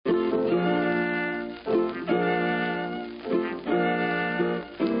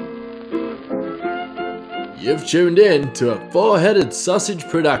You've tuned in to a four-headed sausage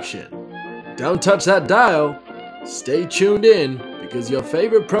production. Don't touch that dial. Stay tuned in because your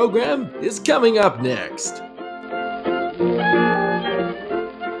favorite program is coming up next.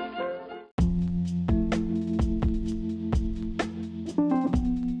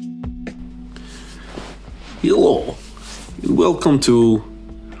 Hello, and welcome to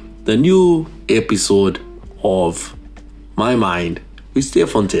the new episode of My Mind with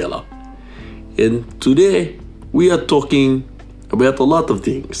Stefan Taylor. And today we are talking about a lot of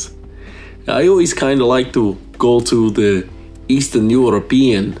things. I always kind of like to go to the Eastern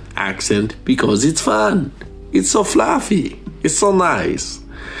European accent because it's fun. It's so fluffy. It's so nice.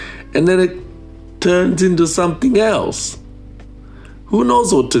 And then it turns into something else. Who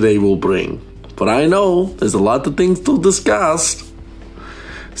knows what today will bring? But I know there's a lot of things to discuss.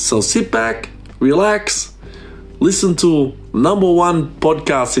 So sit back, relax, listen to number one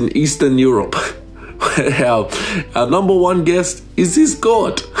podcast in Eastern Europe. Our number one guest is this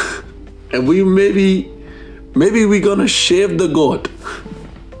goat. And we maybe we're gonna shave the goat.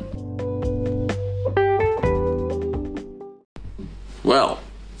 Well,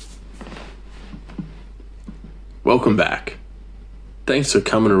 welcome back. Thanks for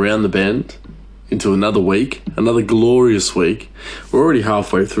coming around the bend into another week, another glorious week. We're already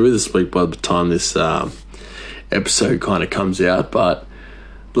halfway through this week by the time this episode kind of comes out. But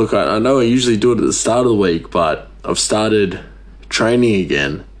look, I know I usually do it at the start of the week, but I've started training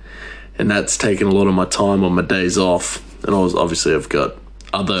again, and that's taken a lot of my time on my days off. And I've got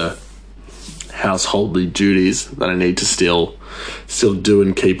other householdly duties that I need to still do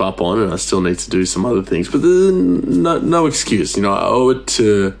and keep up on, and I still need to do some other things. But there's no excuse, I owe it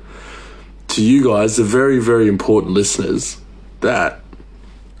to you guys, the very, very important listeners, that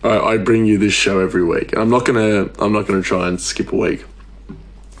I bring you this show every week. And I'm not gonna try and skip a week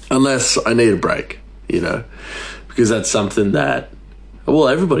unless I need a break, because that's something that, well,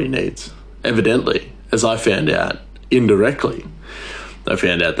 everybody needs, evidently, as I found out indirectly. I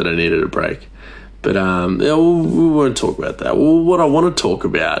found out that I needed a break. But we won't talk about that. Well, what I want to talk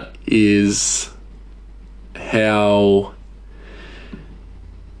about is how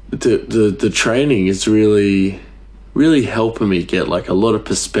the training is really, really helping me get like a lot of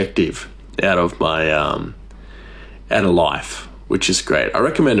perspective out of my out of life, which is great. I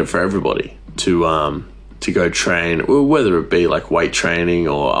recommend it for everybody to go train, whether it be like weight training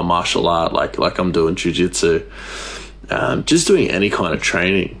or a martial art, like I'm doing jiu-jitsu. Just doing any kind of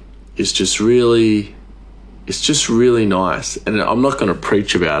training is just really nice. And I'm not going to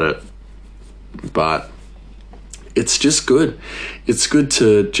preach about it, but it's just good. It's good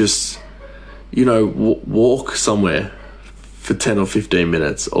to just, walk somewhere for 10 or 15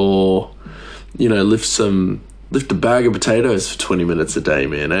 minutes, or, lift a bag of potatoes for 20 minutes a day,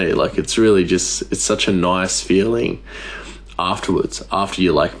 man. Like, it's really just, it's such a nice feeling afterwards, after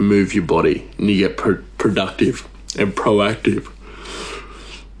you like move your body and you get productive and proactive.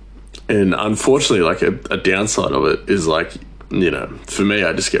 And unfortunately, like a downside of it is like, for me,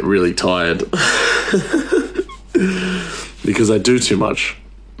 I just get really tired because I do too much.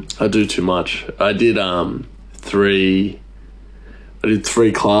 I did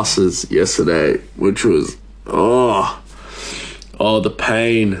three classes yesterday, which was the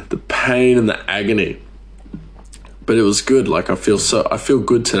pain and the agony. But it was good. Like I feel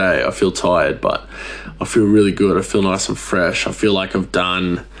good today. I feel tired, but I feel really good. I feel nice and fresh. I feel like I've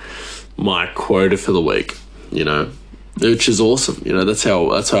done my quota for the week, which is awesome. That's how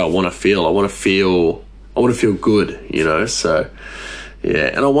I want to feel. I want to feel good, so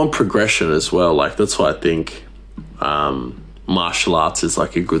yeah. And I want progression as well. Like, that's why I think martial arts is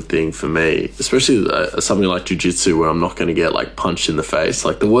like a good thing for me, especially something like jiu-jitsu, where I'm not going to get like punched in the face.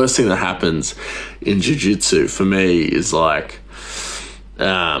 Like, the worst thing that happens in jiu-jitsu for me is like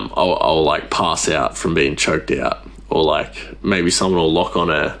I'll like pass out from being choked out, or like maybe someone will lock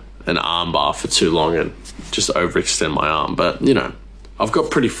on an arm bar for too long and just overextend my arm. But I've got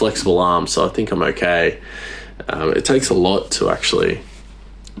pretty flexible arms, so I think I'm okay. It takes a lot to actually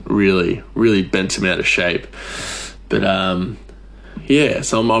really, really bend them out of shape. But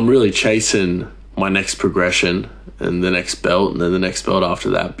so I'm really chasing my next progression and the next belt, and then the next belt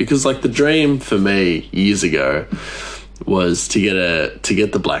after that, because like the dream for me years ago was to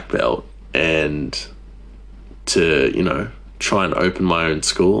get the black belt and to try and open my own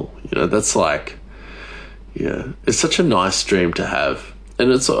school. That's like, it's such a nice dream to have. And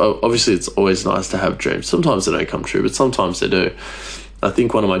it's obviously, it's always nice to have dreams. Sometimes they don't come true, but sometimes they do. I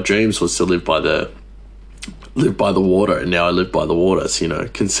think one of my dreams was to live by the water, and now I live by the water. So,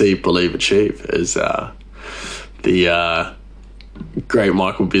 conceive, believe, achieve is the great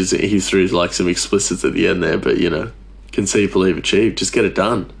Michael Bisley. He threw like some explicits at the end there, but conceive, believe, achieve. Just get it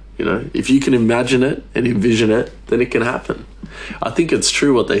done. If you can imagine it and envision it, then it can happen. I think it's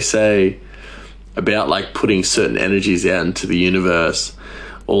true what they say about like putting certain energies out into the universe,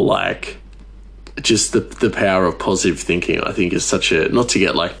 or like just the power of positive thinking. I think is such a, not to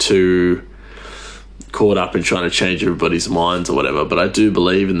get like too caught up in trying to change everybody's minds or whatever, but I do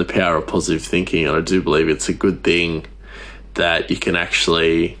believe in the power of positive thinking, and I do believe it's a good thing that you can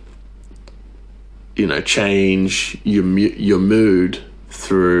actually change your mood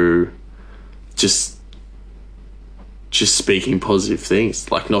through just speaking positive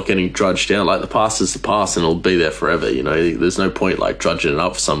things, like not getting drudged down. Like the past is the past and it'll be there forever. There's no point like drudging it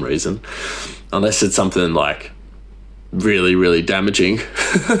up for some reason, unless it's something like really, really damaging,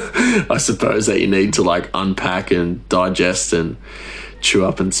 I suppose, that you need to like unpack and digest and chew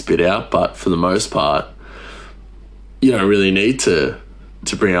up and spit out. But for the most part, you don't really need to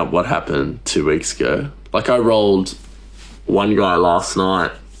bring up what happened 2 weeks ago. Like I rolled one guy last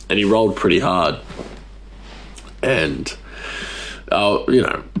night and he rolled pretty hard, and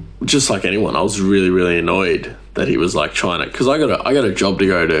just like anyone, I was really, really annoyed that he was like trying to, because I got a job to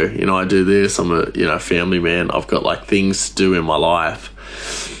go to. I do this, I'm a family man, I've got like things to do in my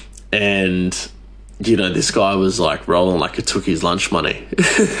life, and this guy was like rolling like it took his lunch money.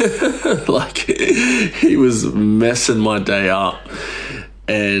 Like he was messing my day up,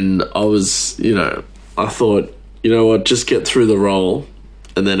 and I was I thought, what, just get through the roll,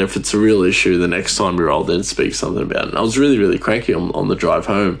 and then if it's a real issue the next time we roll, then speak something about it. And I was really, really cranky on the drive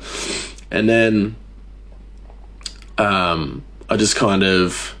home, and then I just kind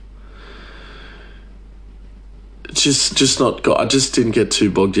of I just didn't get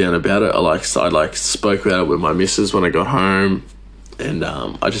too bogged down about it. I spoke about it with my missus when I got home, and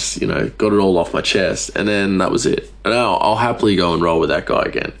I just got it all off my chest, and then that was it. And now I'll happily go and roll with that guy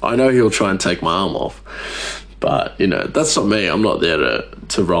again. I know he'll try and take my arm off, but that's not me. I'm not there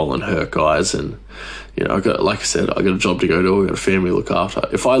to roll and hurt guys, and I got, like I said, I got a job to go to, I got a family to look after.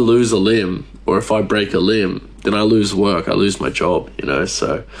 If I lose a limb or if I break a limb, then I lose work, I lose my job,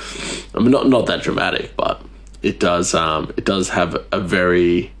 so I'm not that dramatic, but it does have a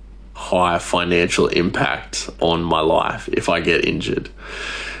very high financial impact on my life if I get injured.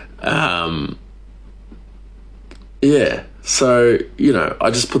 So I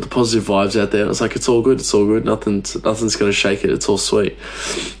just put the positive vibes out there. I was like, it's all good, nothing's gonna shake it, it's all sweet.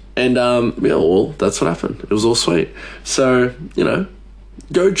 And well, that's what happened. It was all sweet. So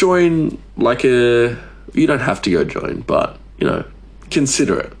go join you don't have to go join, but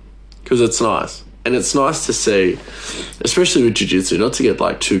consider it, because it's nice. And it's nice to see, especially with jiu-jitsu, not to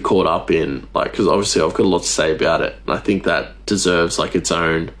get too caught up in, because obviously I've got a lot to say about it, and I think that deserves its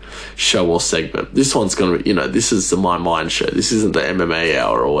own show or segment. This one's going to, this is my mind show. This isn't the MMA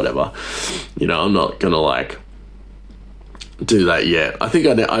hour or whatever. I'm not going to do that yet. I think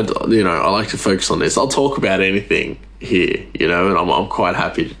I like to focus on this. I'll talk about anything here, and I'm quite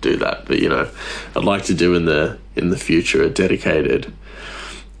happy to do that. But I'd like to do in the future a dedicated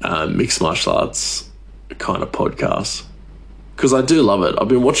mixed martial arts kind of podcast, because I do love it. I've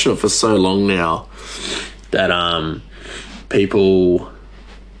been watching it for so long now that people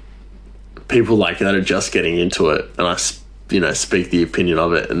that are just getting into it, and I speak the opinion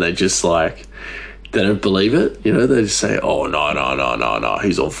of it, and they just they don't believe it. They just say, oh no,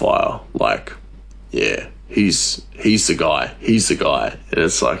 he's on fire, yeah, he's the guy, and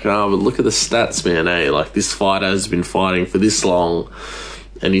it's like, oh, but look at the stats, man. This fighter has been fighting for this long,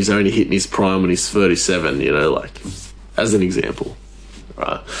 and he's only hitting his prime when he's 37, as an example,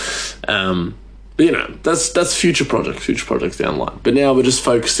 right? But that's future projects down the line. But now we're just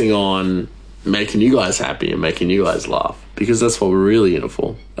focusing on making you guys happy and making you guys laugh, because that's what we're really in it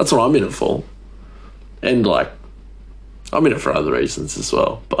for. That's what I'm in it for. And I'm in it for other reasons as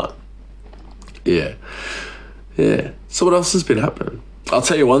well. But yeah. So what else has been happening? I'll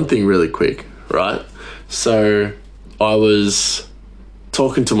tell you one thing really quick, right? So I was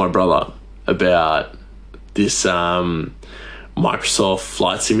talking to my brother about this Microsoft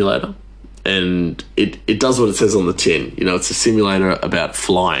Flight Simulator, and it does what it says on the tin. It's a simulator about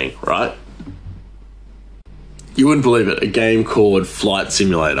flying, right? You wouldn't believe it. A game called Flight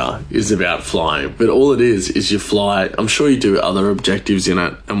Simulator is about flying, but all it is you fly. I'm sure you do other objectives in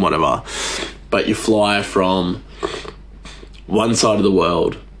it and whatever, but you fly from one side of the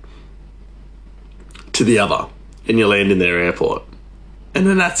world to the other, and you land in their airport. And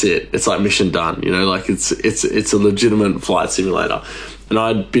then that's it. It's mission done. It's a legitimate flight simulator. And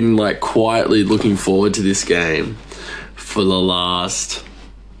I'd been quietly looking forward to this game for the last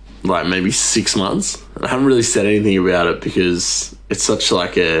like maybe 6 months. And I haven't really said anything about it because it's such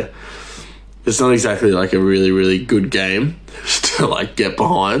like it's not exactly like a really, really good game to like get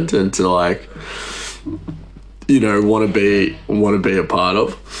behind and to like, you know, want to be a part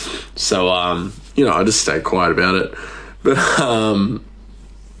of. So, you know, I just stay quiet about it. But,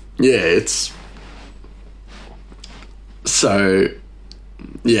 yeah, it's... So,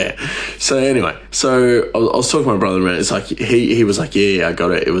 yeah. So, anyway. So, I was talking to my brother about it. It's like, he was like, yeah, I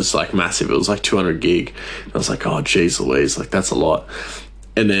got it. It was, like, massive. It was, like, 200 gig. And I was like, oh, geez Louise. Like, that's a lot.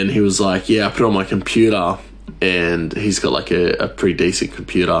 And then he was like, yeah, I put it on my computer. And he's got, like, a pretty decent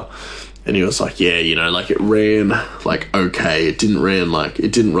computer. And he was like, yeah, you know, like it ran like okay. It didn't run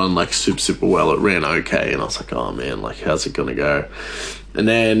like super well. It ran okay. And I was like, oh man, like how's it going to go? And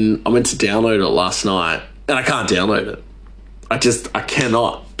then I went to download it last night and I can't download it. I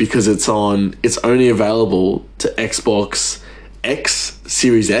cannot because it's only available to Xbox X,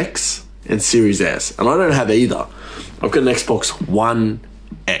 Series X and Series S. And I don't have either. I've got an Xbox One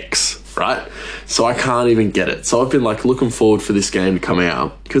X. Right? So I can't even get it. So I've been like looking forward for this game to come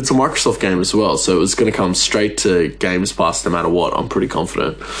out because it's a Microsoft game as well. So it was going to come straight to Games Pass no matter what. I'm pretty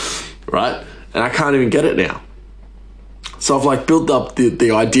confident. Right? And I can't even get it now. So I've like built up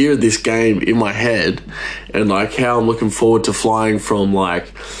the idea of this game in my head and like how I'm looking forward to flying from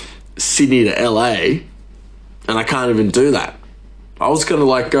like Sydney to LA and I can't even do that. I was going to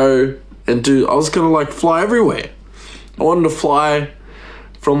like I was going to like fly everywhere. I wanted to fly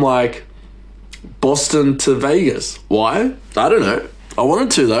from like Boston to Vegas. Why? I don't know. I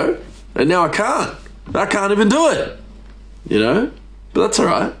wanted to though, and now I can't. I can't even do it. You know? But that's all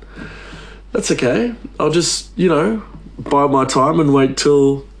right. That's okay. I'll just, you know, bide my time and wait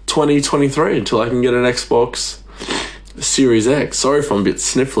till 2023 until I can get an Xbox Series X. Sorry if I'm a bit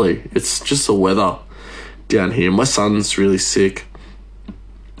sniffly. It's just the weather down here. My son's really sick.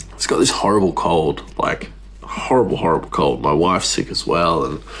 He's got this horrible cold, like horrible cold. My wife's sick as well,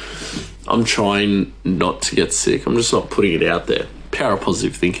 and I'm trying not to get sick. I'm just not putting it out there. Power of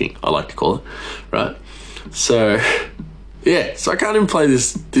positive thinking, I like to call it, right? So, yeah, so I can't even play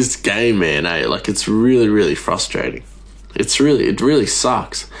this game, man, eh? Like, it's really, really frustrating. It really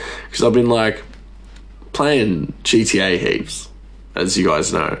sucks, because I've been, like, playing GTA heaps, as you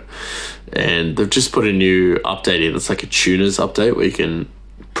guys know, and they've just put a new update in. It's like a tuners update where you can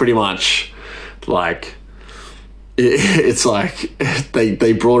pretty much, like... It's like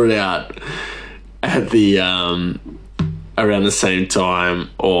they brought it out at the around the same time,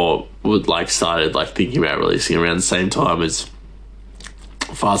 or would like started like thinking about releasing around the same time as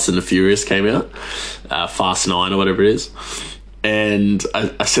Fast and the Furious came out, Fast 9 or whatever it is. And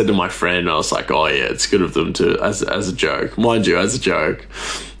I said to my friend, I was like, oh yeah, it's good of them to as a joke, mind you, as a joke.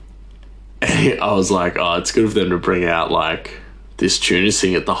 And I was like, oh, it's good of them to bring out like this tuner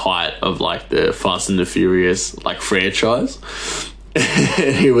thing at the height of like the Fast and the Furious like franchise.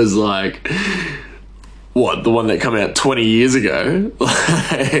 And he was like, what, the one that came out 20 years ago?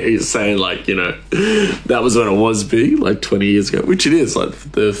 He's saying like, you know, that was when it was big, like 20 years ago, which it is. Like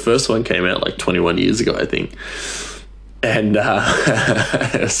the first one came out like 21 years ago, I think. And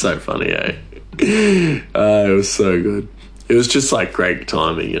it's so funny, eh? It was so good. It was just like great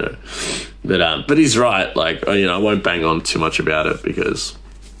timing, you know. But he's right. Like, you know, I won't bang on too much about it because,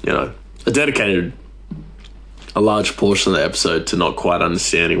 you know, I dedicated a large portion of the episode to not quite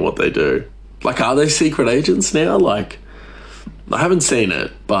understanding what they do. Like, are they secret agents now? Like, I haven't seen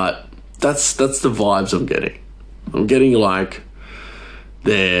it, but that's the vibes I'm getting. I'm getting like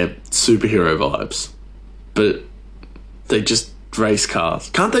their superhero vibes, but they just race cars.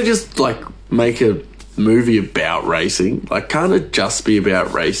 Can't they just like make a movie about racing? Like, can't it just be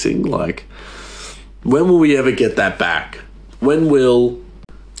about racing? Like, when will we ever get that back? When will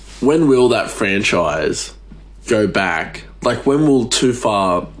that franchise go back? Like, when will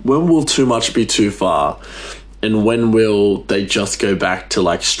too much be too far? And when will they just go back to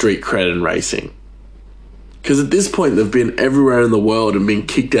like street cred and racing? Because at this point they've been everywhere in the world and been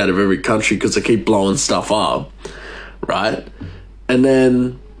kicked out of every country because they keep blowing stuff up, right? And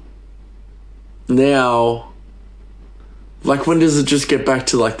then now, like, when does it just get back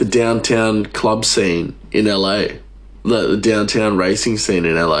to like the downtown club scene in LA, the downtown racing scene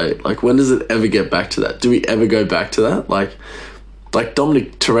in LA? Like, when does it ever get back to that? Do we ever go back to that? Like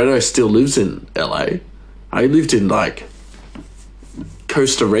Dominic Toretto still lives in LA. He lived in like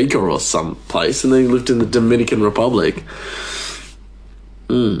Costa Rica or some place, and then he lived in the Dominican Republic.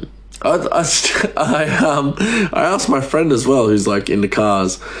 I asked my friend as well, who's like into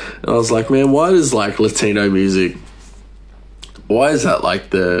cars, and I was like, man, why does like Latino music, why is that like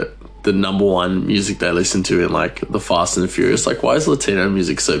the the number one music they listen to in like the Fast and the Furious. Like, why is Latino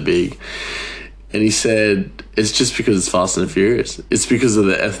music so big? And he said it's just because it's Fast and Furious. It's because of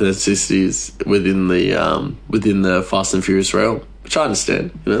the ethnicities within the Fast and Furious realm, which I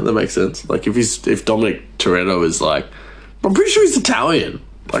understand. You know, that makes sense. Like if Dominic Toretto is like, I'm pretty sure he's Italian.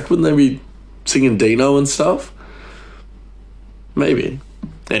 Like, wouldn't they be singing Dino and stuff? Maybe.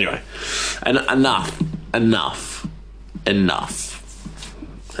 Anyway, and enough.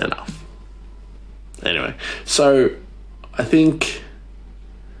 Anyway, so I think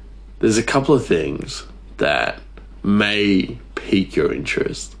there's a couple of things that may pique your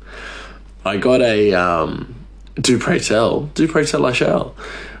interest. I got a do pray tell I shall.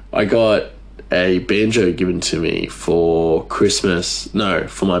 I got a banjo given to me for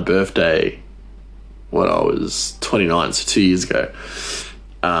my birthday when I was 29, so 2 years ago.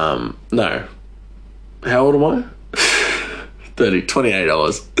 No. How old am I?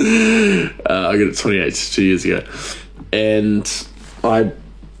 $28. I got it 28 2 years ago. And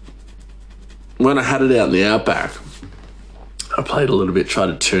when I had it out in the outback, I played a little bit, tried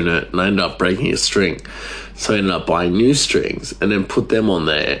to tune it, and I ended up breaking a string. So I ended up buying new strings and then put them on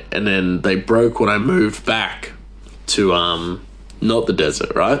there, and then they broke when I moved back to not the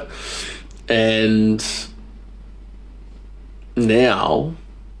desert, right? And now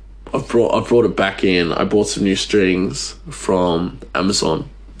I've brought it back in. I bought some new strings from Amazon.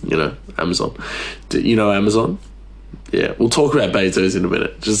 You know, Amazon. Do you know Amazon? Yeah, we'll talk about Bezos in a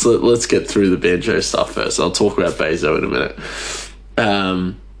minute. Just let's get through the banjo stuff first. I'll talk about Bezos in a minute.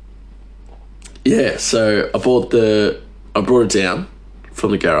 Yeah, so I brought it down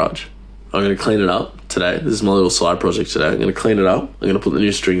from the garage. I'm going to clean it up today. This is my little side project today. I'm going to clean it up. I'm going to put the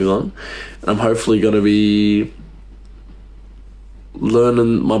new strings on. And I'm hopefully going to be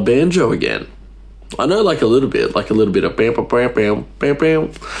learning my banjo again. I know like a little bit of bam, bam, bam, bam, bam,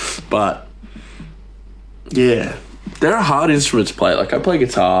 bam. But yeah, they're a hard instrument to play. Like I play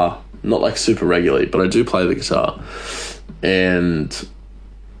guitar, not like super regularly, but I do play the guitar. And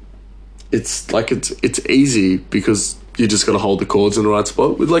it's like it's easy because you just got to hold the chords in the right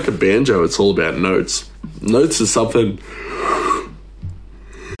spot. With like a banjo, it's all about notes. Notes is something.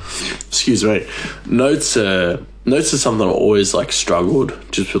 Excuse me. Notes are something I've always like struggled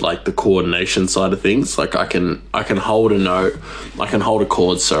just with like the coordination side of things. Like I can hold a note, I can hold a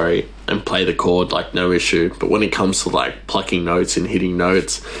chord, and play the chord like no issue. But when it comes to like plucking notes and hitting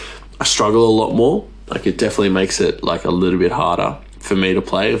notes, I struggle a lot more. Like it definitely makes it like a little bit harder for me to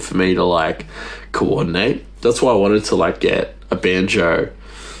play and for me to like coordinate. That's why I wanted to like get a banjo,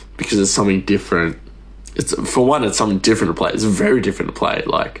 because it's something different. It's something different to play. It's very different to play.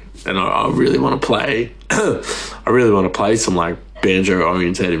 Like, and I really want to play. I really want to play some like banjo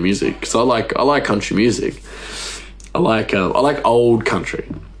orientated music because I like country music. I like old country.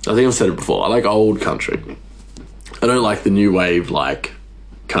 I think I've said it before. I like old country. I don't like the new wave like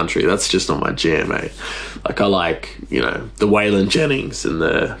country. That's just not my jam, mate. Like I like, you know, the Waylon Jennings and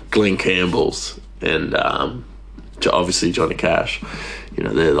the Glenn Campbells and obviously Johnny Cash. You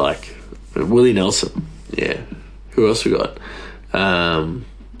know, they're like Willie Nelson. Yeah. Who else we got?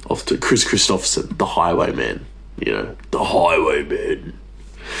 Off to Chris Christopherson, the Highwayman. You know, the Highwayman.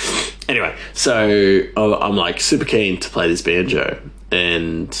 Anyway, so I'm like super keen to play this banjo,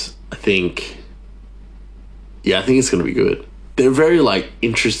 and I think it's going to be good. They're very like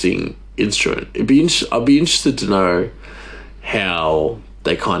interesting instrument. I'd be interested to know how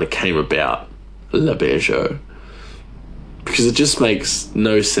they kind of came about Le Banjo, because it just makes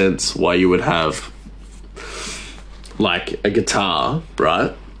no sense why you would have like a guitar,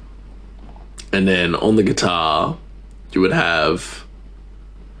 right? And then on the guitar you would have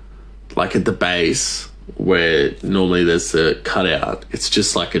like at the bass where normally there's a cutout, it's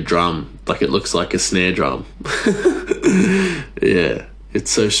just like a drum, like it looks like a snare drum. Yeah,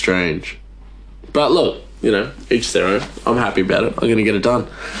 it's so strange. But look, you know, each their own. I'm happy about it. I'm going to get it done.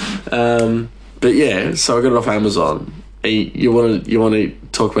 But yeah, so I got it off Amazon. You want to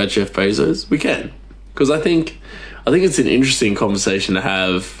talk about Jeff Bezos? We can, because I think it's an interesting conversation to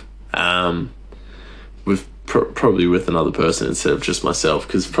have with probably with another person instead of just myself,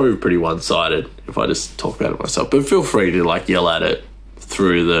 because it's probably pretty one-sided if I just talk about it myself. But feel free to like yell at it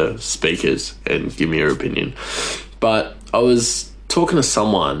through the speakers and give me your opinion. But I was talking to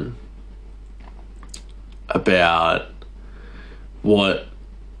someone about what,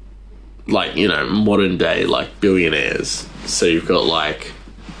 like, you know, modern day like billionaires. So you've got like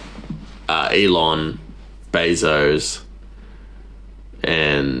Elon, Bezos,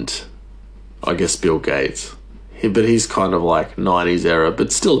 and I guess Bill Gates. But he's kind of like 90s era,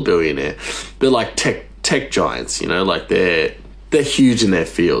 but still a billionaire. They're like tech giants, you know, like they're they're huge in their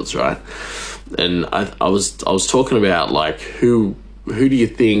fields, right? And I was talking about like who do you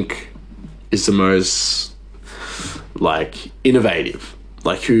think is the most like innovative,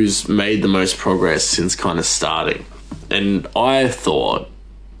 like who's made the most progress since kind of starting? And I thought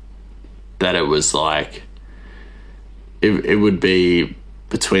that it was like it would be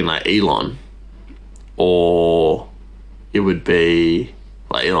between like Elon, or it would be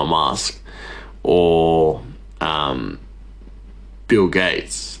like Elon Musk, or Bill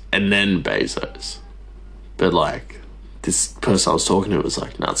Gates, and then Bezos. But like this person I was talking to was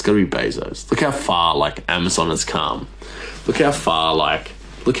like, no, it's gotta be Bezos. Look how far like Amazon has come. Look how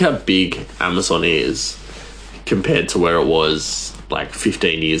big Amazon is compared to where it was like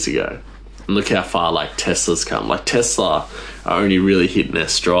 15 years ago. And look how far like Tesla's come. Like Tesla are only really hitting their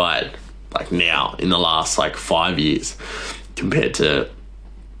stride like now in the last like 5 years compared to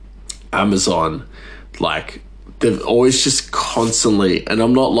Amazon. Like they've always just constantly, and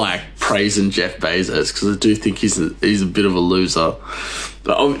I'm not like praising Jeff Bezos because I do think he's a bit of a loser,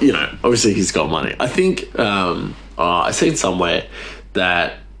 but you know, obviously he's got money. I think I seen somewhere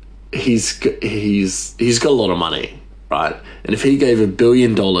that he's got a lot of money, right? And if he gave $1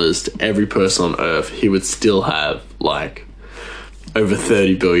 billion to every person on Earth, he would still have like over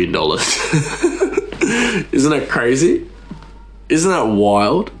 $30 billion. Isn't that crazy? Isn't that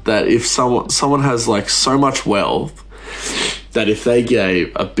wild that if someone has like so much wealth that if they gave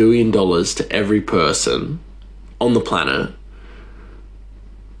 $1 billion to every person on the planet,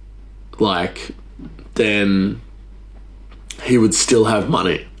 like, then he would still have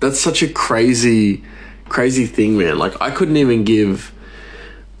money? That's such a crazy thing, man. Like, I couldn't even give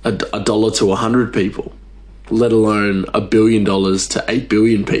a dollar to 100 people, let alone $1 billion to 8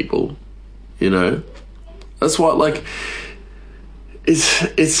 billion people, you know? That's why, like,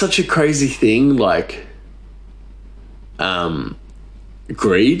 it's such a crazy thing, like,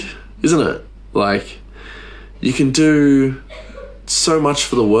 greed, isn't it? Like, you can do so much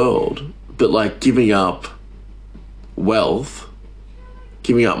for the world, but like giving up wealth,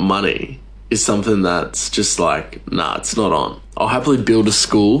 giving up money is something that's just like, nah, it's not on. I'll happily build a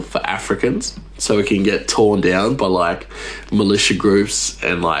school for Africans so it can get torn down by like militia groups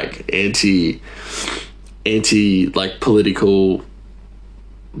and like anti like political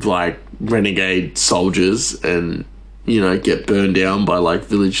like renegade soldiers, and you know, get burned down by like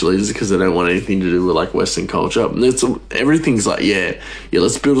village leaders because they don't want anything to do with like Western culture. Everything's like, yeah,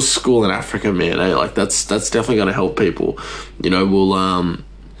 let's build a school in Africa, man. Like that's definitely going to help people. You know,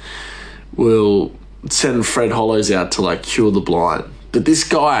 we'll send Fred Hollows out to like cure the blind. But this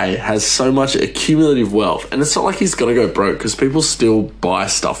guy has so much accumulative wealth, and it's not like he's going to go broke because people still buy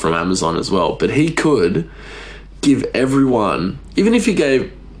stuff from Amazon as well. But he could give everyone, even if he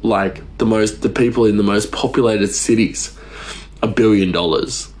gave like the people in the most populated cities $1 billion,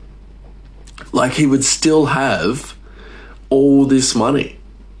 like he would still have all this money.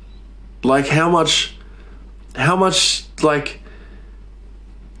 Like how much like,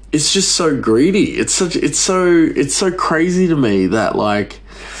 it's just so greedy. It's so crazy to me that like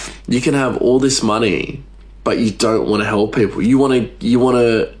you can have all this money but you don't want to help people. You want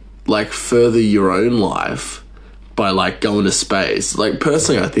to like further your own life by like going to space. Like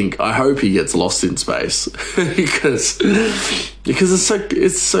personally, I hope he gets lost in space because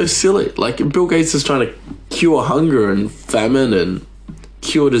it's so silly. Like Bill Gates is trying to cure hunger and famine and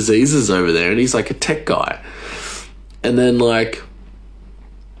cure diseases over there, and he's like a tech guy. And then like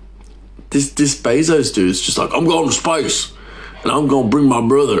this Bezos dude's just like, I'm going to space and I'm going to bring my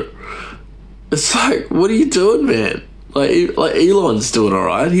brother. It's like, what are you doing, man? Like Elon's doing all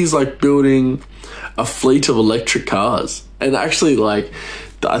right. He's like building a fleet of electric cars, and actually like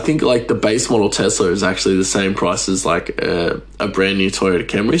I think like the base model Tesla is actually the same price as like a brand new Toyota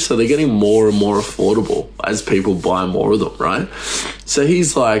Camry, so they're getting more and more affordable as people buy more of them, right? So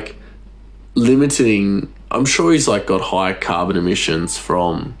he's like limiting, I'm sure he's like got high carbon emissions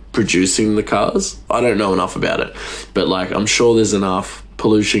from producing the cars. I don't know enough about it, but like I'm sure there's enough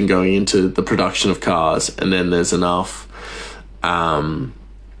pollution going into the production of cars, and then there's enough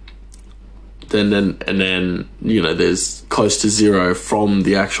then you know there's close to zero from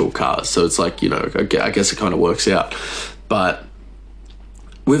the actual cars. So it's like, you know, I guess it kind of works out. But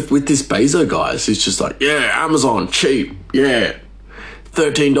with this Bezos guys, he's just like, yeah, Amazon cheap, yeah,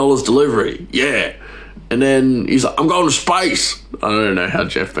 $13 delivery, yeah. And then he's like, I'm going to space. I don't know how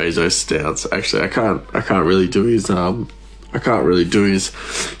Jeff Bezos sounds. Actually, I can't really do his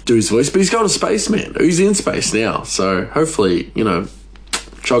voice, but he's going to space, man. He's in space now, so hopefully, you know,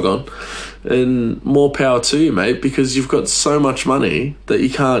 jog on. And more power to you, mate, because you've got so much money that you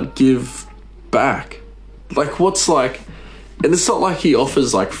can't give back. Like, what's like, And it's not like he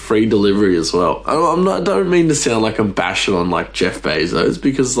offers like free delivery as well. I don't mean to sound like I'm bashing on like Jeff Bezos,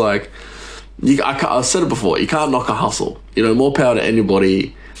 because like I've said it before, you can't knock a hustle. You know, more power to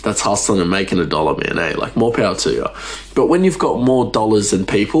anybody that's hustling and making a dollar, man. Like, more power to you. But when you've got more dollars than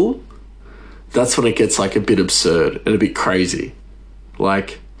people, that's when it gets like a bit absurd and a bit crazy.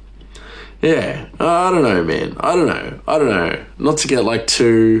 Like, yeah, I don't know, man. I don't know. Not to get like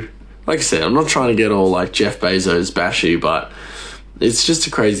too, like I said, I'm not trying to get all like Jeff Bezos bashy, but it's just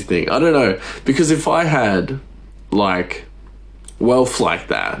a crazy thing. I don't know, because if I had like wealth like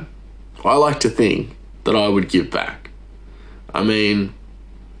that, I like to think that I would give back. I mean,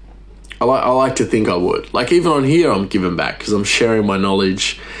 I like to think I would. Like, even on here, I'm giving back because I'm sharing my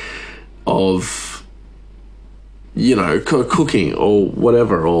knowledge of, you know, cooking or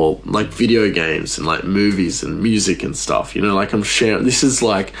whatever, or like video games and like movies and music and stuff. You know, like, I'm sharing. This is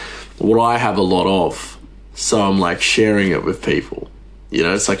like what I have a lot of, so I'm like sharing it with people. You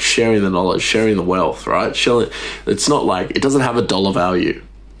know, it's like sharing the knowledge, sharing the wealth, right? It's not like, it doesn't have a dollar value.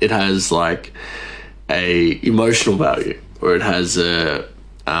 It has like a emotional value, or it has a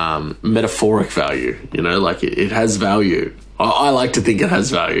metaphoric value. You know, like it has value. I like to think it has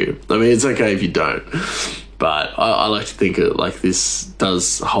value. I mean, it's okay if you don't, but I like to think it like this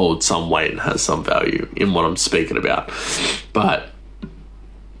does hold some weight and has some value in what I'm speaking about. But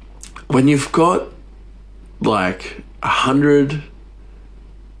when you've got like hundreds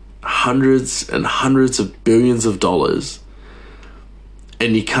and hundreds of billions of dollars,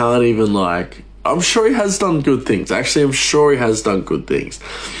 and you can't even like, I'm sure he has done good things. Actually, I'm sure he has done good things.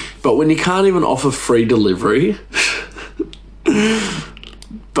 But when you can't even offer free delivery,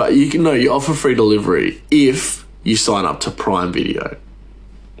 but you offer free delivery if you sign up to Prime Video.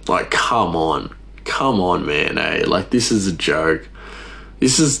 Like, come on, man. Like, this is a joke.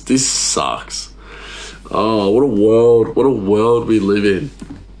 This sucks. Oh, what a world we live in.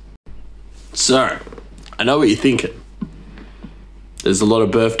 So, I know what you're thinking. There's a lot of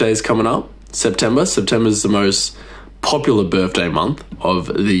birthdays coming up. September is the most popular birthday month of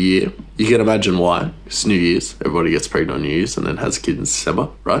the year. You can imagine why. It's New Year's. Everybody gets pregnant on New Year's and then has kids in December,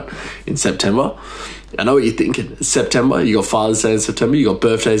 right? In September. I know what you're thinking. It's September. You got Father's Day in September. You got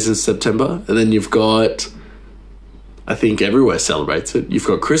birthdays in September. And then you've got, I think everywhere celebrates it, you've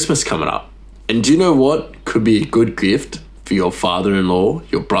got Christmas coming up. And do you know what could be a good gift for your father-in-law,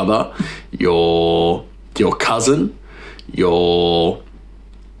 your brother, your cousin, your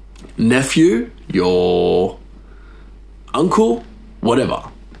nephew, your uncle, whatever?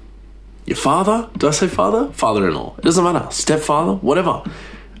 Your father? Did I say father? Father-in-law. It doesn't matter. Stepfather, whatever.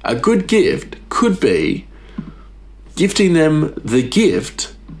 A good gift could be gifting them the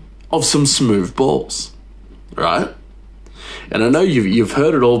gift of some smooth balls, right? And I know you've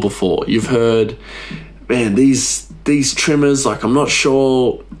heard it all before. You've heard, man, these trimmers, like, I'm not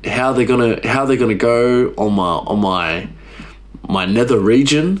sure how they're gonna go on my nether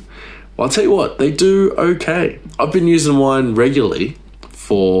region. Well, I'll tell you what, they do okay. I've been using mine regularly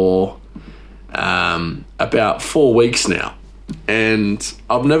for about 4 weeks now, and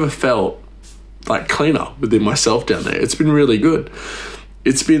I've never felt like cleaner within myself down there. It's been really good.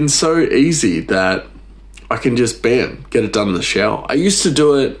 It's been so easy that I can just, bam, get it done in the shower. I used to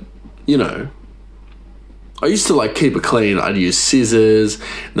do it, you know, I used to like keep it clean. I'd use scissors,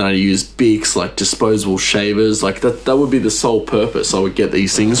 and I'd use Bics, like disposable shavers. Like that would be the sole purpose I would get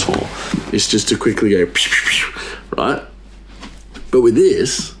these things for. It's just to quickly go, right? But with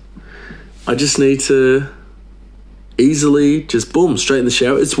this, I just need to easily just boom, straight in the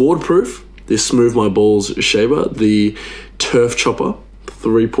shower. It's waterproof. This Smooth My Balls shaver, the Turf Chopper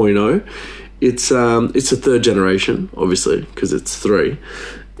 3.0. It's a third generation, obviously, because it's 3.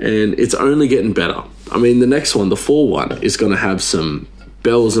 And it's only getting better. I mean, the next one, the 4 one, is going to have some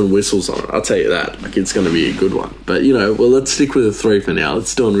bells and whistles on it. I'll tell you that. Like, it's going to be a good one. But, you know, well, let's stick with the 3 for now.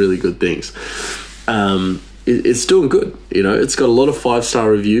 It's doing really good things. It's doing good. You know, it's got a lot of 5-star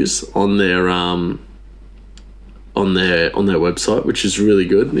reviews on their website, which is really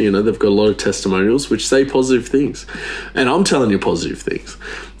good. You know, they've got a lot of testimonials which say positive things. And I'm telling you positive things.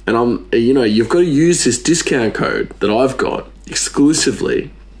 And you've got to use this discount code that I've got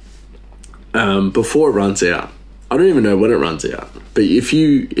exclusively before it runs out. I don't even know when it runs out. But if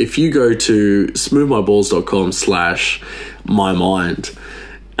you go to smoothmyballs.com/mymind,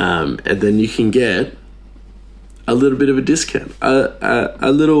 and then you can get a little bit of a discount,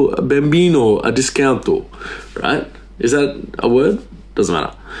 a little bambino, a discounto, right? Is that a word? Doesn't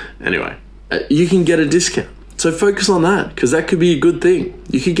matter. Anyway, you can get a discount. So focus on that, because that could be a good thing.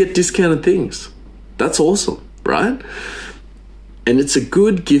 You could get discounted things. That's awesome, right? And it's a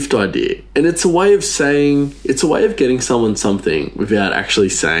good gift idea. And it's a way of getting someone something without actually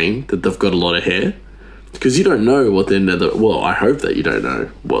saying that they've got a lot of hair. Because you don't know what their I hope that you don't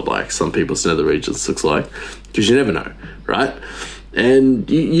know what like some people's nether regions looks like, because you never know, right? And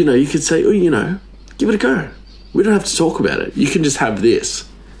you could say, give it a go. We don't have to talk about it. You can just have this,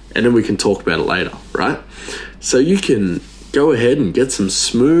 and then we can talk about it later, right? So you can go ahead and get some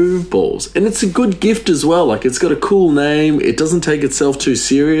smooth balls. And it's a good gift as well. Like, it's got a cool name. It doesn't take itself too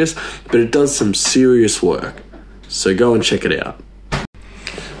serious, but it does some serious work. So go and check it out.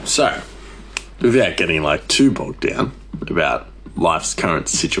 So, without getting like too bogged down about life's current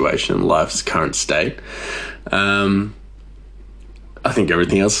situation, life's current state, I think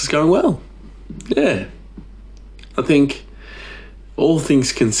everything else is going well. Yeah. I think all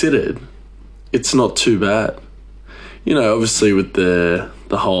things considered, it's not too bad. Obviously with the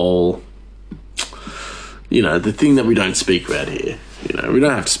whole, the thing that we don't speak about here, we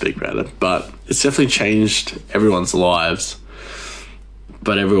don't have to speak about it, but it's definitely changed everyone's lives.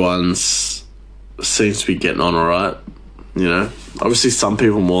 But everyone's seems to be getting on all right, Obviously some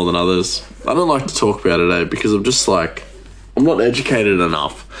people more than others. I don't like to talk about it, because I'm just like, I'm not educated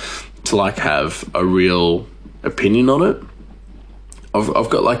enough to like have a real opinion on it. I've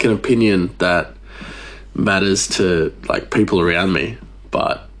got like an opinion that matters to like people around me,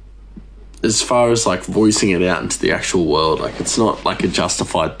 but as far as like voicing it out into the actual world, like it's not like a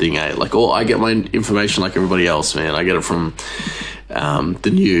justified thing, Like, I get my information like everybody else, man. I get it from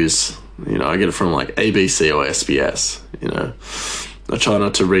the news. I get it from like ABC or SBS, I try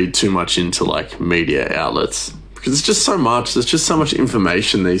not to read too much into like media outlets, because it's just so much. There's just so much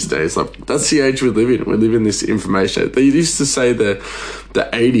information these days. Like, that's the age we live in. We live in this information. They used to say the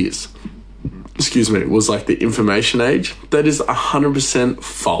 80s, was like the information age. That is 100%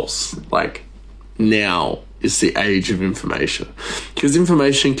 false. Like, now is the age of information, because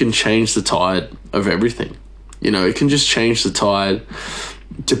information can change the tide of everything. It can just change the tide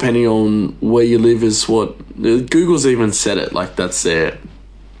depending on where you live. Is what Google's even said it. Like, that's their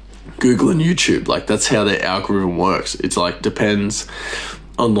Google and YouTube. Like, that's how their algorithm works. It's like depends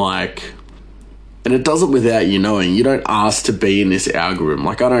on like, and it does it without you knowing. You don't ask to be in this algorithm.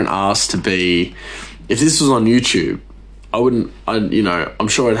 Like, I don't ask to be. If this was on YouTube, I wouldn't. I'm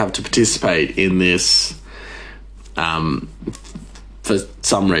sure I'd have to participate in this. For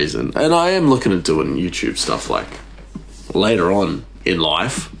some reason, and I am looking at doing YouTube stuff like later on in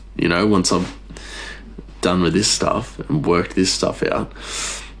life, once I'm done with this stuff and worked this stuff out.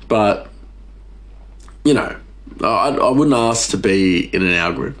 But I wouldn't ask to be in an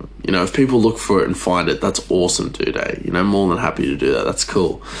algorithm. If people look for it and find it, that's awesome, dude. More than happy to do that. That's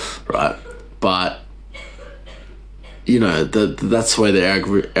cool, right? But that's the way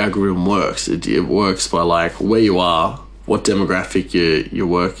the algorithm works. It works by like where you are, what demographic you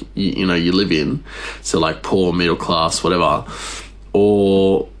live in, so like poor, middle class, whatever,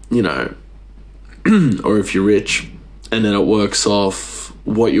 or or if you're rich, and then it works off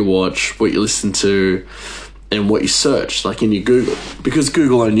what you watch, what you listen to, and what you search, like in your Google, because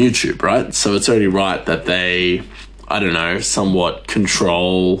Google own YouTube, right? So it's only right that they, somewhat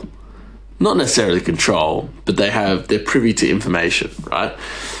control, not necessarily control, but they're privy to information, right,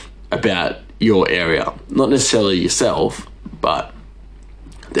 about your area, not necessarily yourself, but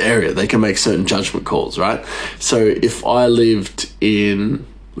the area. They can make certain judgment calls, right? So if I lived in,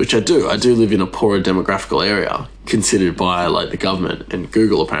 which I do live in a poorer demographical area considered by like the government and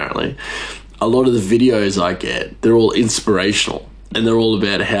Google apparently, a lot of the videos I get, they're all inspirational, and they're all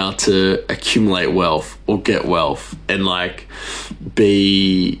about how to accumulate wealth or get wealth and like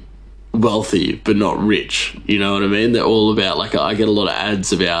be wealthy but not rich, you know what I mean? They're all about like, I get a lot of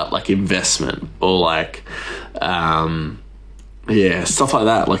ads about like investment or like stuff like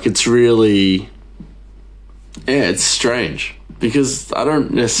that. Like, it's really, it's strange, because I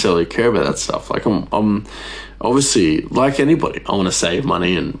don't necessarily care about that stuff. Like, I'm obviously, like anybody, I want to save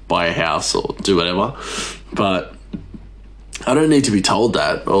money and buy a house or do whatever, but I don't need to be told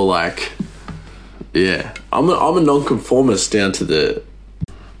that, or like, I'm a nonconformist down to the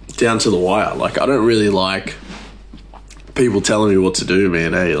wire. Like, I don't really like people telling me what to do,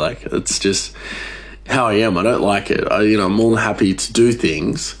 man. Like, it's just how I am. I don't like it. I'm more than happy to do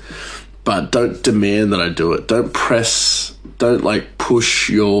things, but don't demand that I do it. Don't like push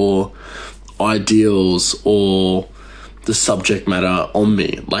your ideals or the subject matter on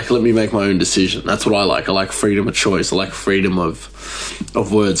me. Like, let me make my own decision. That's what I like. I like freedom of choice. I like freedom of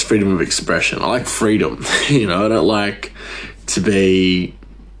words, freedom of expression. I like freedom. I don't like to be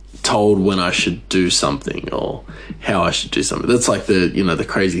told when I should do something or how I should do something. That's like the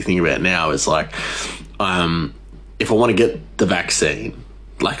crazy thing about now is like, if I want to get the vaccine,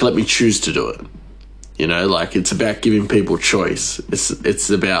 like, let me choose to do it. You know, like, it's about giving people choice. It's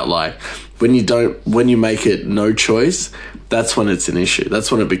about, like, when you make it no choice, that's when it's an issue.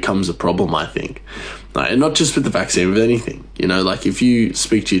 That's when it becomes a problem, I think. And not just with the vaccine, with anything. You know, like, if you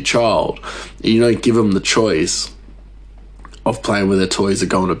speak to your child, you don't give them the choice of playing with their toys or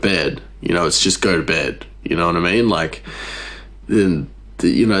going to bed. You know, it's just go to bed. You know what I mean? Like, then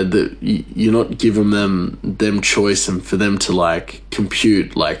you're not giving them choice, and for them to, like,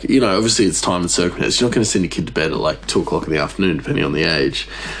 compute, like, you know, obviously it's time and circumstance. You're not going to send your kid to bed at like 2 o'clock in the afternoon, depending on the age,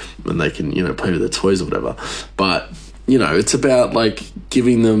 when they can, you know, play with their toys or whatever. But, you know, it's about, like,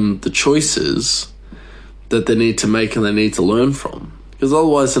 giving them the choices that they need to make and they need to learn from, because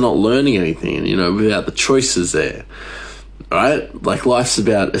otherwise they're not learning anything, you know, without the choices there, right? Like, life's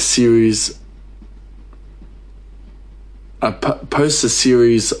about a series. I post a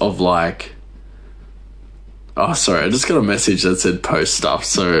series of, like, oh, sorry, I just got a message that said post stuff,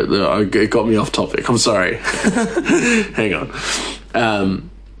 so it got me off topic. I'm sorry. Hang on.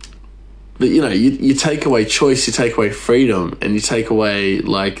 But, you know, you take away choice, you take away freedom, and you take away,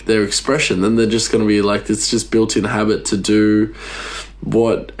 like, their expression, then they're just going to be, like, it's just built-in habit to do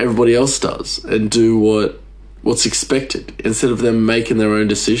what everybody else does and do what's expected, instead of them making their own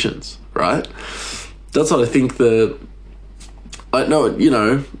decisions, right? That's what I think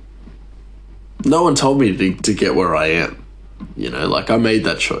no one told me to get where I am. You know, like, I made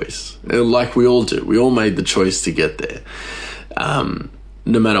that choice. And like we all do. We all made the choice to get there. No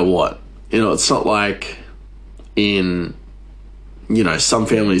matter what. You know, it's not like in, you know, some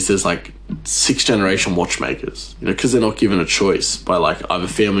families there's like 6th-generation watchmakers, you know, because they're not given a choice by, like, either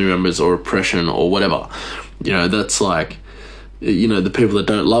family members or oppression or whatever. You know, that's like, you know, the people that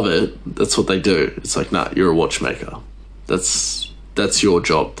don't love it, that's what they do. It's like, nah, you're a watchmaker. That's your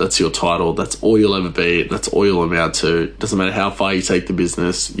job. That's your title. That's all you'll ever be. That's all you'll amount to. Doesn't matter how far you take the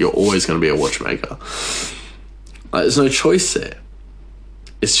business, you're always going to be a watchmaker. Like, there's no choice there.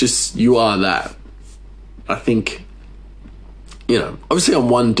 It's just, you are that. I think, you know, obviously I'm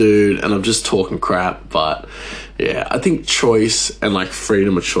one dude and I'm just talking crap, but yeah, I think choice and, like,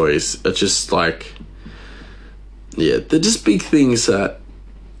 freedom of choice are just, like, yeah, they're just big things that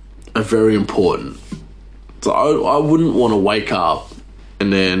are very important. So I wouldn't want to wake up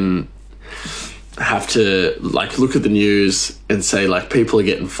and then have to, like, look at the news and say, like, people are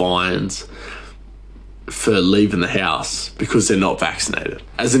getting fines for leaving the house because they're not vaccinated,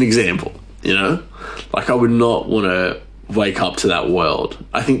 as an example, you know? Like, I would not want to wake up to that world.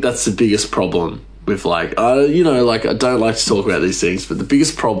 I think that's the biggest problem with, like, you know, like, I don't like to talk about these things, but the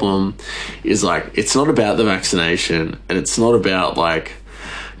biggest problem is, like, it's not about the vaccination and it's not about, like,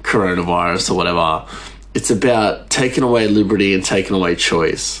 coronavirus or whatever. It's about taking away liberty and taking away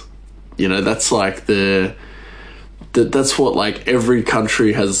choice. You know, that's like that's what, like, every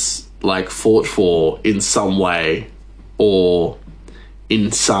country has, like, fought for in some way or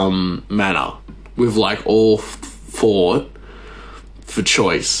in some manner. We've, like, all fought for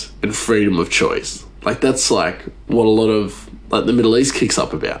choice and freedom of choice. Like, that's, like, what a lot of, like, the Middle East kicks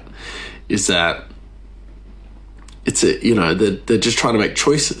up about, is that it's you know, they're just trying to make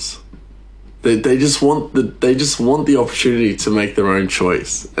choices. They just want the opportunity to make their own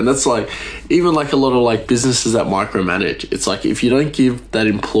choice. And that's, like, even, like, a lot of, like, businesses that micromanage, it's like, if you don't give that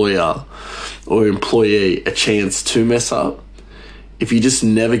employer or employee a chance to mess up, if you just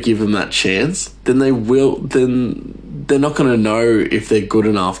never give them that chance, then they're not going to know if they're good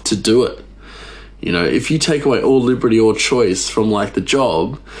enough to do it. You know, if you take away all liberty or choice from, like, the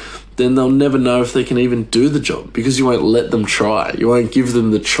job, then they'll never know if they can even do the job, because you won't let them try. You won't give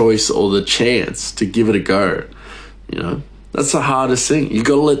them the choice or the chance to give it a go. You know, that's the hardest thing. You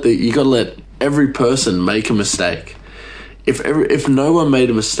gotta let every person make a mistake. If no one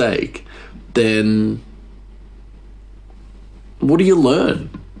made a mistake, then what do you learn?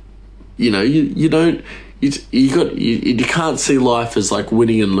 You know, you can't see life as, like,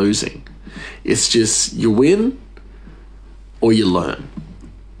 winning and losing. It's just, you win or you learn.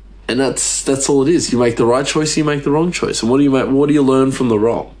 And that's all it is. You make the right choice, you make the wrong choice. And what do you learn from the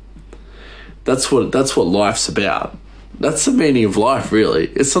wrong? That's what life's about. That's the meaning of life, really.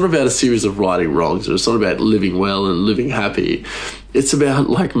 It's not about a series of righting wrongs, or it's not about living well and living happy. It's about,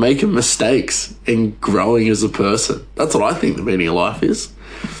 like, making mistakes and growing as a person. That's what I think the meaning of life is.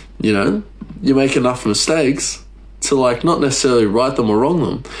 You know, you make enough mistakes to, like, not necessarily right them or wrong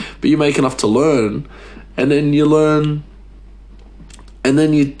them, but you make enough to learn, and then you learn. And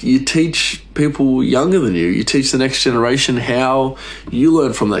then you teach people younger than you. You teach the next generation how you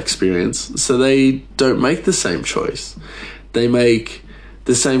learn from that experience, so they don't make the same choice. They make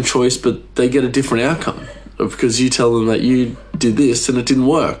the same choice, but they get a different outcome, because you tell them that you did this and it didn't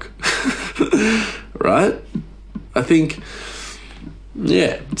work. Right? I think,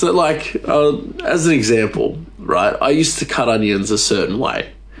 yeah. So like, as an example, right, I used to cut onions a certain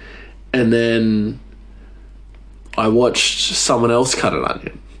way, and then I watched someone else cut an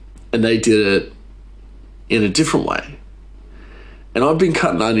onion and they did it in a different way. And I've been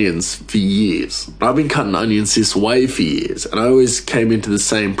cutting onions for years. I've been cutting onions this way for years. And I always came into the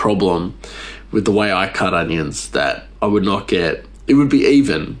same problem with the way I cut onions, that I would not get, it would be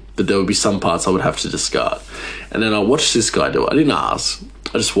even, but there would be some parts I would have to discard. And then I watched this guy do it. I didn't ask,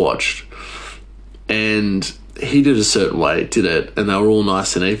 I just watched. And he did a certain way, did it, and they were all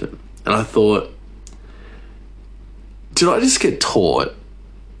nice and even. And I thought, did I just get taught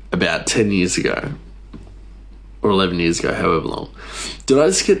about 10 years ago, or 11 years ago, however long, did I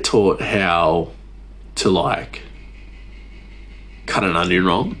just get taught how to like cut an onion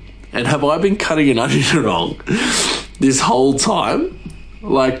wrong? And have I been cutting an onion wrong this whole time?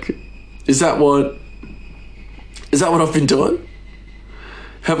 Like, is that what I've been doing?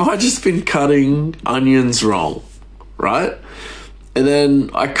 Have I just been cutting onions wrong, right? And then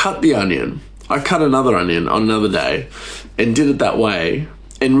I cut the onion. I cut another onion on another day and did it that way,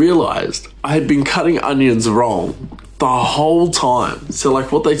 and realized I had been cutting onions wrong the whole time. So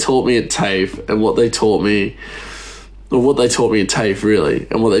like what they taught me at TAFE and what they taught me, or what they taught me at TAFE really,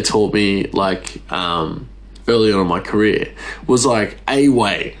 and what they taught me like early on in my career was like a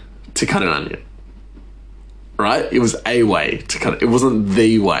way to cut an onion, right? It was a way to cut it. It wasn't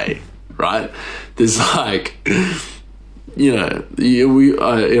the way, right? There's like, I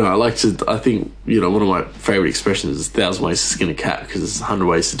like to, I think, one of my favorite expressions is 1,000 ways to skin a cat, because there's 100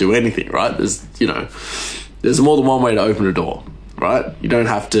 ways to do anything, right? There's more than one way to open a door, right? You don't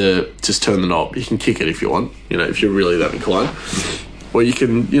have to just turn the knob. You can kick it if you want, if you're really that inclined. Or you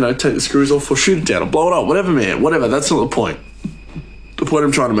can, take the screws off or shoot it down or blow it up, whatever, man, whatever. That's not the point. The point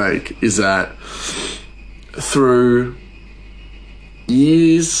I'm trying to make is that through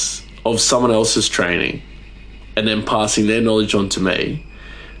years of someone else's training, and then passing their knowledge on to me,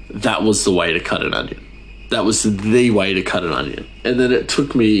 that was the way to cut an onion. That was the way to cut an onion. And then it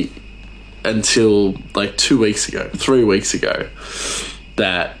took me until like 3 weeks ago,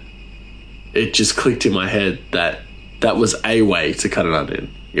 that it just clicked in my head that that was a way to cut an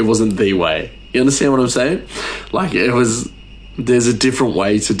onion. It wasn't the way. You understand what I'm saying? Like there's a different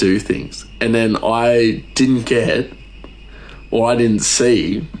way to do things. And then I didn't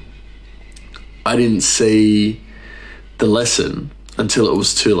see the lesson until it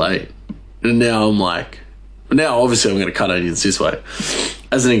was too late. And now obviously I'm going to cut onions this way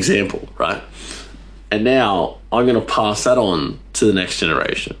as an example, right? And now I'm going to pass that on to the next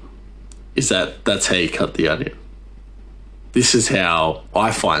generation. That's how you cut the onion. This is how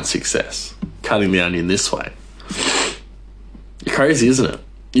I find success, cutting the onion this way. Crazy, isn't it?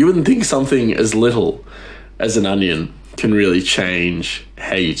 You wouldn't think something as little as an onion can really change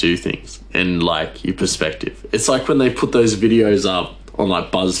how you do things and like your perspective. It's like when they put those videos up on like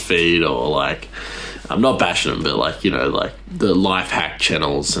BuzzFeed, or like, I'm not bashing them, but like, like the life hack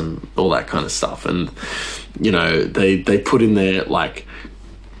channels and all that kind of stuff. And, they put in there like,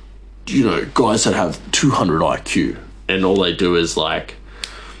 guys that have 200 IQ, and all they do is like,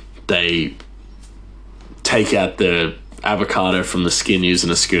 they take out the avocado from the skin using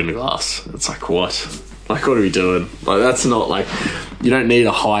a schooner glass. It's like, what? Like, what are we doing? Like, that's not like, you don't need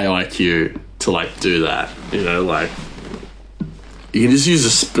a high IQ to like do that. Like, you can just use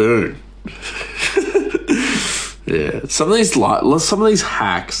a spoon. Yeah, some of these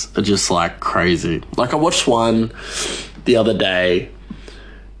hacks are just like crazy. Like I watched one the other day,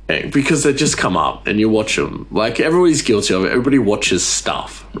 because they just come up and you watch them. Like everybody's guilty of it. Everybody watches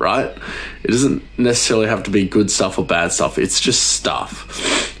stuff, right? It doesn't necessarily have to be good stuff or bad stuff. It's just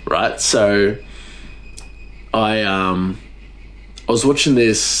stuff, right? So I was watching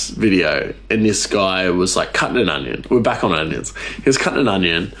this video and this guy was like cutting an onion. We're back on onions. He was cutting an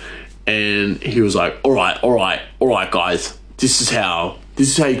onion and he was like, all right, guys, this is how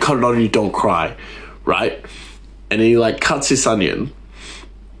you cut an onion, you don't cry, right? And he like cuts this onion.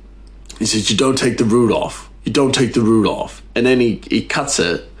 He says, you don't take the root off. And then he cuts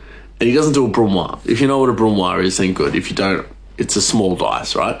it and he doesn't do a brunoise. If you know what a brunoise is, then good. If you don't, it's a small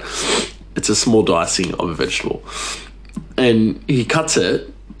dice, right? It's a small dicing of a vegetable. And he cuts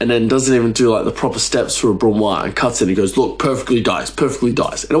it and then doesn't even do like the proper steps for a brunoise, and cuts it and he goes, look, perfectly diced.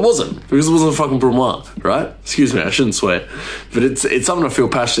 And it wasn't, because it wasn't a fucking brunoise, right? Excuse me, I shouldn't swear. But it's something I feel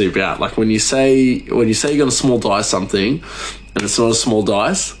passionate about. Like when you say you're going to small dice something and it's not a small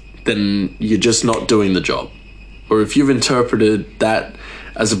dice, then you're just not doing the job. Or if you've interpreted that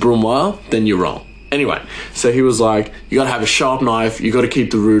as a brunoise, then you're wrong. Anyway, so he was like, you got to have a sharp knife, you got to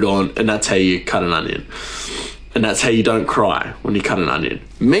keep the root on, and that's how you cut an onion. And that's how you don't cry when you cut an onion.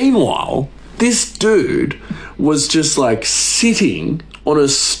 Meanwhile, this dude was just like sitting on a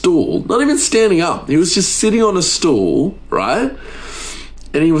stool, not even standing up. He was just sitting on a stool, right?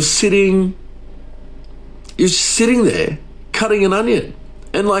 And he was just sitting there cutting an onion.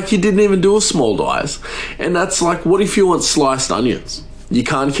 And like, he didn't even do a small dice. And that's like, what if you want sliced onions? You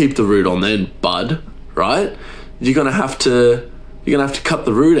can't keep the root on then, bud, right? You're gonna have to cut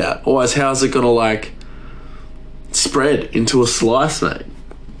the root out. Otherwise, how's it gonna like spread into a slice, mate?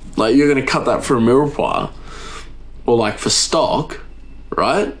 Like, you're gonna cut that for a meal pie or like for stock,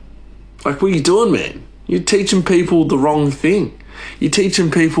 right? Like, what are you doing, man? You're teaching people the wrong thing. You're teaching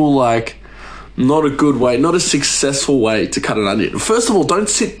people like not a good way, not a successful way to cut an onion. First of all, don't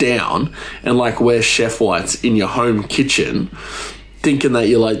sit down and like wear chef whites in your home kitchen thinking that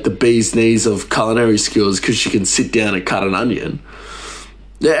you're like the bee's knees of culinary skills because you can sit down and cut an onion.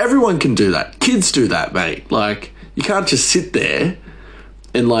 Yeah, everyone can do that. Kids do that, mate. Like, you can't just sit there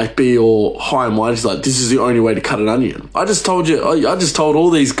and like be all high and mighty like, this is the only way to cut an onion. I just told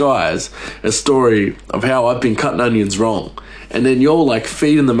all these guys a story of how I've been cutting onions wrong. And then you're like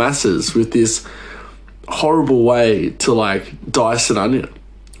feeding the masses with this horrible way to like dice an onion.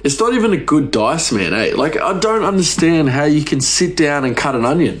 It's not even a good dice, man, eh? Like, I don't understand how you can sit down and cut an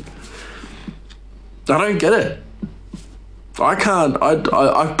onion. I don't get it. I can't.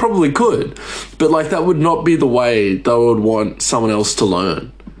 I probably could, but like, that would not be the way that I would want someone else to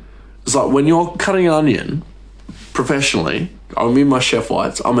learn. It's like, when you're cutting an onion professionally, I'm in my chef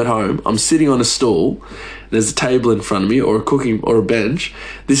whites, I'm at home, I'm sitting on a stool, there's a table in front of me or a bench.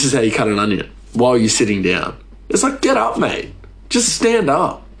 This is how you cut an onion while you're sitting down. It's like, get up, mate. Just stand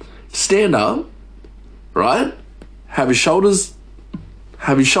up. Stand up, right? Have your shoulders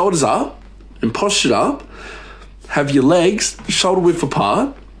up and postured up. Have your legs shoulder width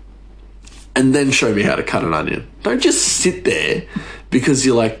apart, and then show me how to cut an onion. Don't just sit there because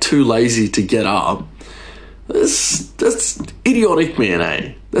you're like too lazy to get up. That's idiotic, man,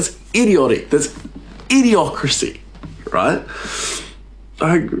 eh? That's idiotic. That's idiocracy, right?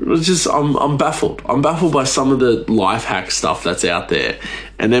 I'm baffled. I'm baffled by some of the life hack stuff that's out there.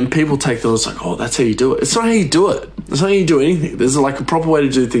 And then people take them, it's like, oh, that's how you do it. It's not how you do it. It's not how you do anything. There's like a proper way to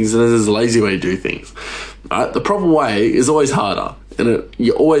do things, and there's a lazy way to do things. Right? The proper way is always harder, and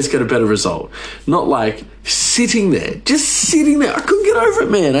you always get a better result. Not like sitting there, just sitting there. I couldn't get over it,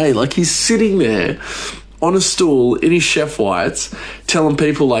 man, eh? Like, he's sitting there on a stool in his chef whites telling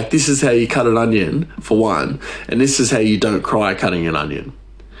people like, this is how you cut an onion, for one, and this is how you don't cry cutting an onion.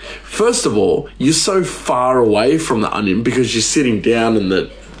 First of all, you're so far away from the onion because you're sitting down and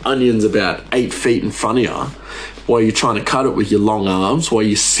the onion's about 8 feet in front of you while you're trying to cut it with your long arms while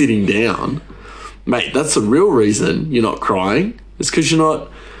you're sitting down. Mate, that's the real reason you're not crying. It's because you're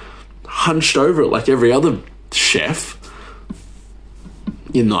not hunched over it like every other chef.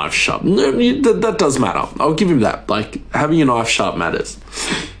 Your knife sharp. No, that does matter. I'll give him that. Like, having your knife sharp matters.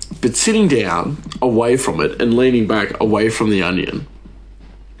 But sitting down away from it and leaning back away from the onion,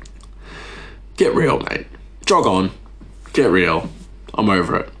 get real, mate. Jog on. Get real. I'm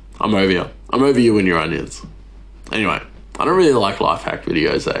over it. I'm over you. I'm over you and your onions. Anyway, I don't really like life hack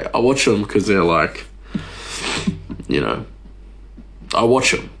videos, eh? I watch them because they're like, I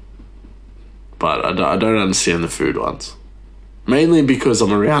watch them. But I don't understand the food ones. Mainly because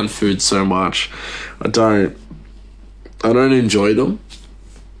I'm around food so much. I don't enjoy them.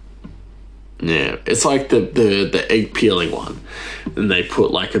 Yeah, it's like the egg peeling one. And they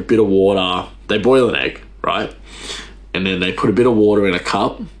put like a bit of water. They boil an egg, right? And then they put a bit of water in a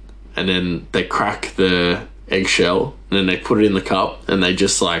cup. And then they crack the eggshell. And then they put it in the cup. And they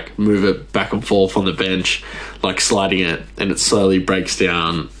just like move it back and forth on the bench. Like sliding it. And it slowly breaks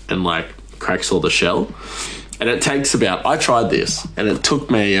down and like cracks all the shell. And it takes I tried this, and it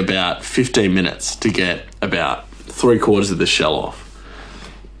took me about 15 minutes to get about 3/4 of the shell off.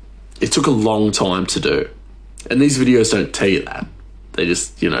 It took a long time to do. And these videos don't tell you that. They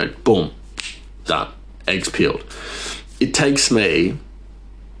just, boom, done, eggs peeled. It takes me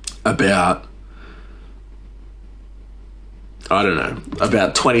about,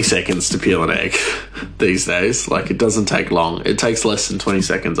 about 20 seconds to peel an egg these days. Like, it doesn't take long. It takes less than 20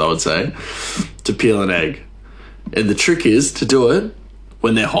 seconds, I would say, to peel an egg. And the trick is to do it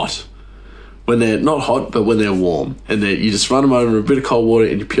when they're hot. When they're not hot, but when they're warm. And then you just run them over a bit of cold water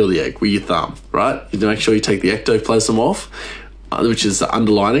and you peel the egg with your thumb, right? You make sure you take the ectoplasm off, which is the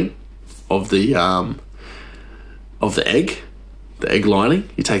underlining of the egg lining.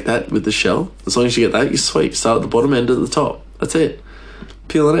 You take that with the shell. As long as you get that, you're sweet. Start at the bottom, end at the top. That's it.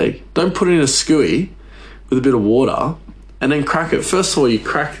 Peel an egg. Don't put it in a skewy with a bit of water and then crack it. First of all, you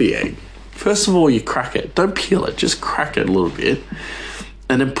crack the egg. First of all, you crack it. Don't peel it. Just crack it a little bit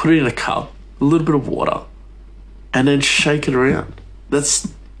and then put it in a cup, a little bit of water, and then shake it around.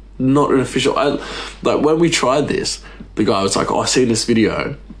 That's not an official... like when we tried this, the guy was like, I seen this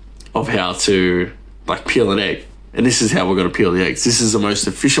video of how to like peel an egg, and this is how we're going to peel the eggs. This is the most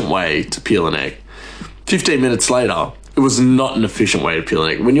efficient way to peel an egg. 15 minutes later, it was not an efficient way to peel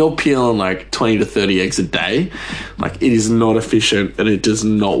an egg. When you're peeling like 20 to 30 eggs a day, like it is not efficient and it does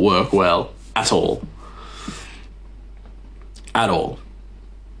not work well at all. At all.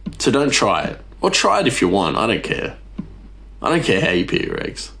 So don't try it. Or try it if you want. I don't care. I don't care how you peel your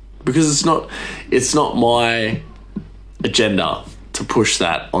eggs. Because it's not my agenda to push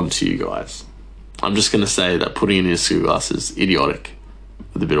that onto you guys. I'm just going to say that putting it in a skewer glass is idiotic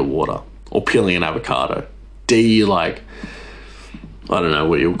with a bit of water. Or peeling an avocado. I don't know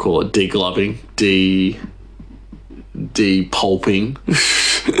what you would call it, degloving, de-pulping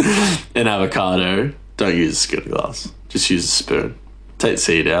an avocado. Don't use a skewer glass. Just use a spoon. Take the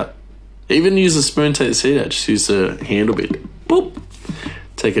seed out. Even use a spoon, take the seed out. Just use the handle bit. Boop.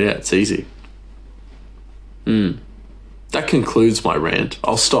 Take it out. It's easy. That concludes my rant.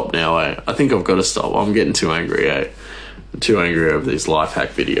 I'll stop now, eh? I think I've got to stop. I'm getting too angry, eh? I'm too angry over these life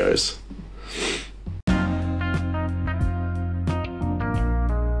hack videos.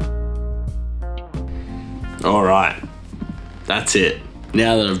 All right, that's it.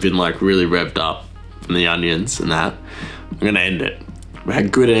 Now that I've been like really revved up from the onions and that, I'm gonna end it. We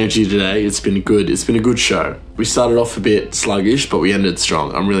had good energy today. It's been good. It's been a good show. We started off a bit sluggish, but we ended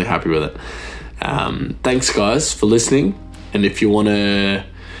strong. I'm really happy with it. Thanks, guys, for listening. And if you want to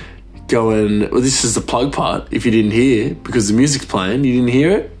go and... Well, this is the plug part. If you didn't hear, because the music's playing, you didn't hear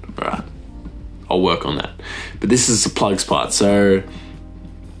it? All right. I'll work on that. But this is the plugs part. So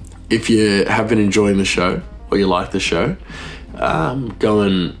if you have been enjoying the show or you like the show, go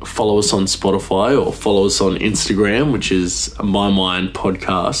and follow us on Spotify or follow us on Instagram, which is My Mind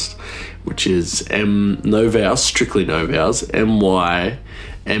Podcast, which is no vowels, strictly no vowels,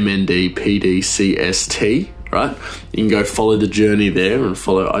 MYMNDPDCST, right? You can go follow the journey there and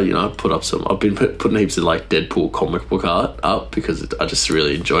follow, I've been putting heaps of like Deadpool comic book art up because I just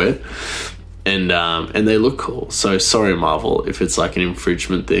really enjoy it. And they look cool. So sorry, Marvel, if it's like an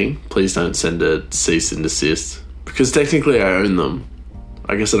infringement thing, please don't send a cease and desist. Because technically I own them.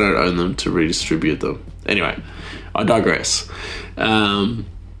 I guess I don't own them to redistribute them. Anyway, I digress.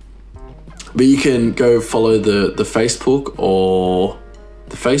 But you can go follow the Facebook or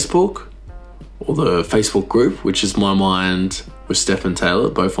the Facebook group, which is My Mind with Stephen Taylor,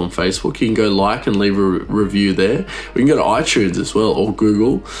 both on Facebook. You can go like and leave a review there. We can go to iTunes as well or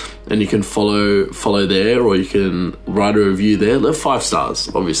Google, and you can follow there, or you can write a review there. Leave 5 stars,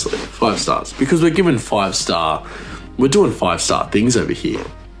 obviously 5 stars, because we're doing 5-star things over here,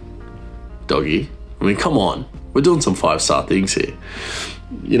 doggy. I mean, come on, we're doing some 5-star things here.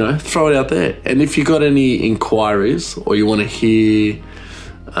 You know, throw it out there. And if you got any inquiries or you want to hear,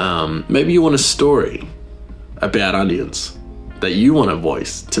 maybe you want a story about onions that you want to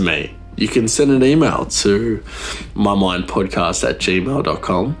voice to me, you can send an email to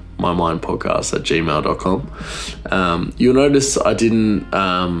mymindpodcast@gmail.com, mymindpodcast@gmail.com. You'll notice I didn't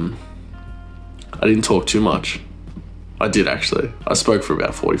talk too much. I did, actually. I spoke for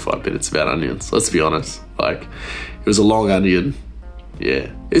about 45 minutes about onions. Let's be honest. Like, it was a long onion. Yeah.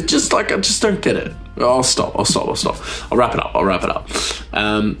 It's just like, I just don't get it. I'll stop. I'll wrap it up.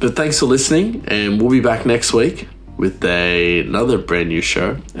 But thanks for listening, and we'll be back next week with another brand new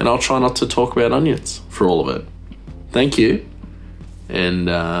show, and I'll try not to talk about onions for all of it. Thank you, and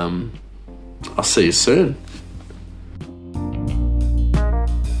I'll see you soon.